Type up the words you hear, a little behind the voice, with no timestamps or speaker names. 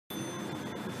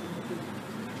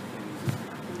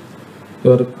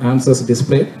your answers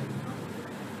displayed.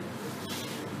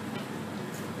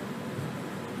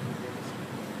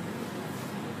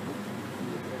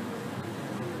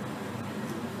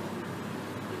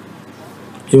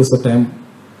 Use the time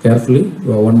carefully.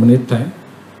 You have 1 minute time.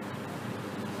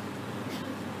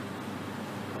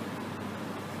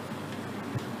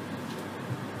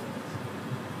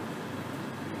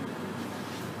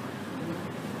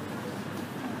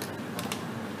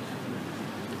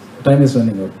 Time is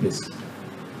running out, please.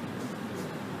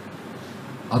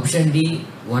 Option D,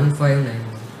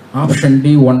 1591. Option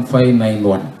D,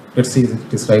 1591. Let's see if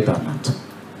it is right or not.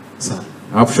 Sir,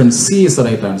 option C is the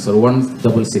right answer,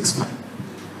 1665.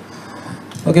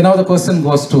 Okay, now the question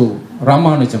goes to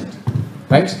Ramanujam,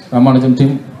 right? Ramanujam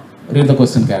team, read the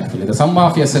question carefully. The sum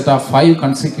of a set of 5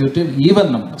 consecutive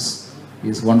even numbers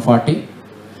is 140.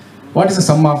 What is the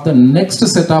sum of the next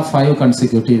set of 5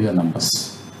 consecutive even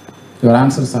numbers? Your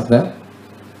answers are there.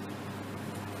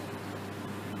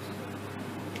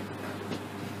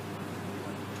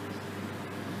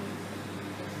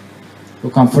 You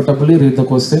comfortably read the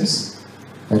questions.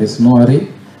 There is no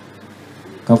hurry.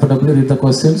 Comfortably read the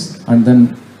questions and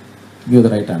then give the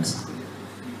right answer.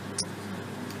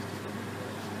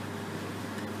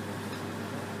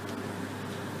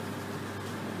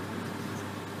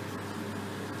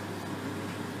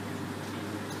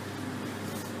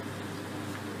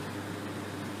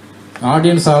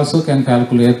 Audience also can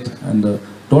calculate and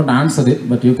don't answer it,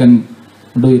 but you can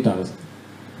do it also.